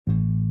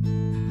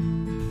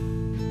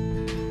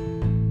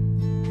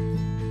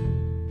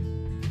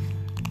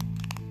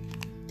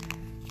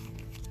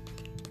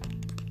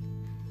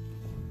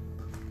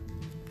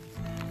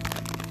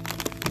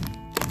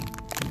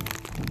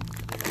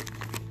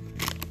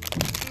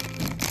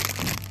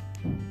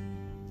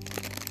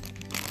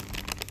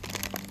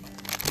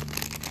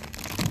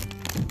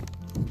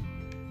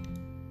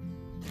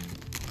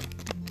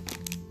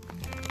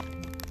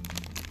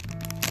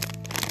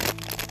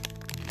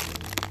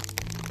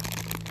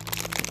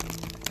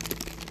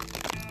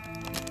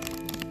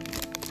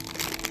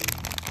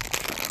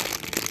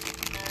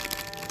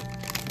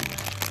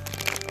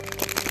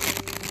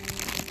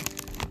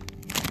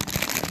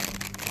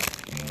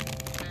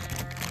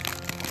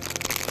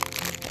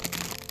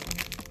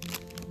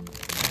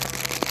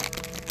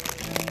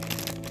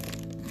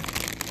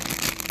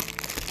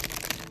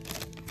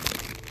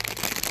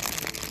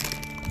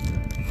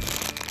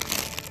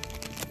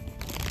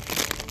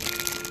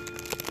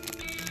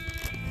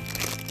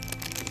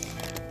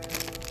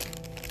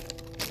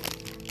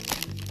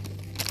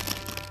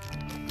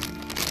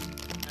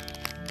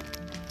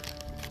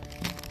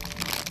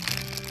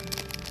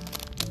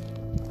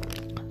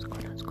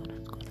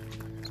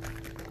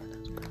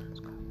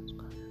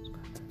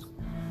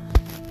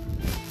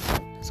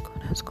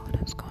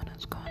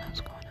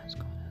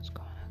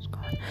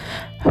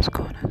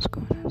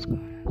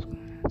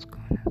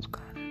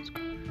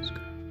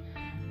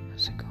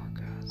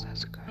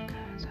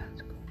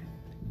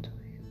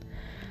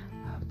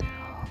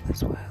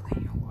is well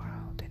in your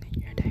world and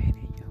in your day and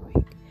in your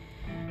week.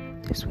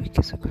 This week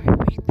is a great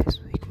week. This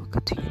week will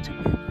continue to be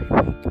a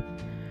great week.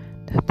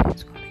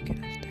 Nothing's going to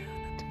get us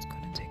down. Nothing's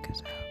going to take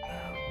us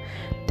out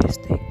of this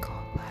thing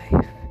called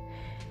life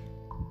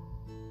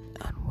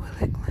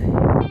unwillingly.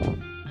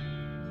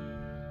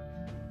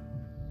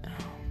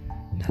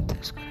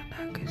 Nothing's going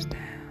to knock us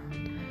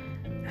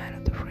down out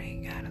of the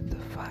ring, out of the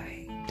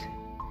fight.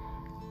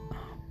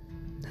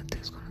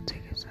 Nothing's going to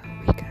take us out.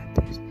 We got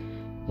this.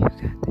 You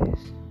got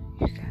this.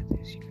 You got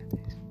this. You got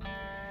this.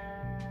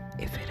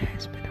 If it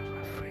has been a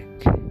rough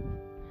week,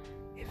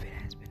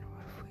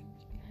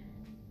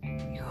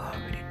 you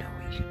already know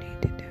what you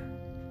need to do.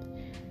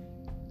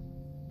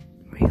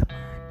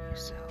 Realign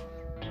yourself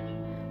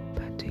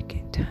by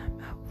taking time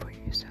out for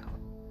yourself,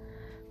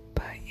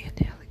 by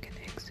inhaling and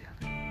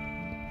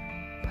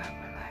exhaling, by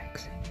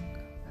relaxing.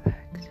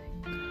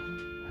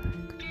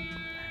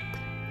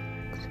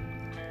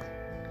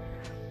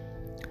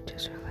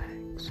 Just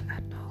relax. I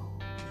know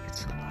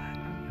it's a lot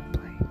on your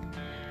plate.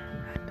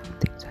 I know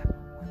things happen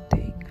one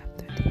thing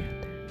after the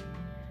other.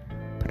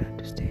 But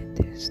understand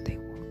this, they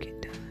won't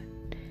get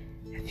done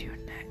if you're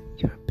not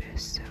your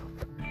best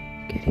self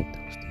getting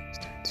those things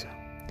done. So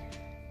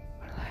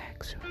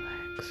relax.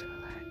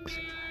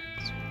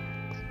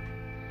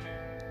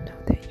 Know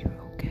that you're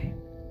okay.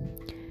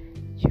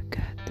 You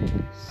got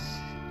this.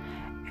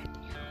 And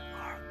you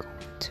are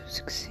going to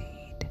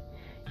succeed.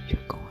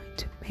 You're going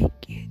to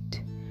make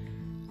it.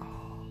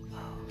 All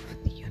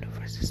of the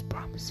universe's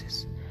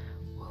promises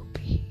will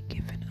be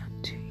given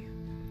unto you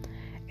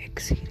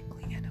exceedingly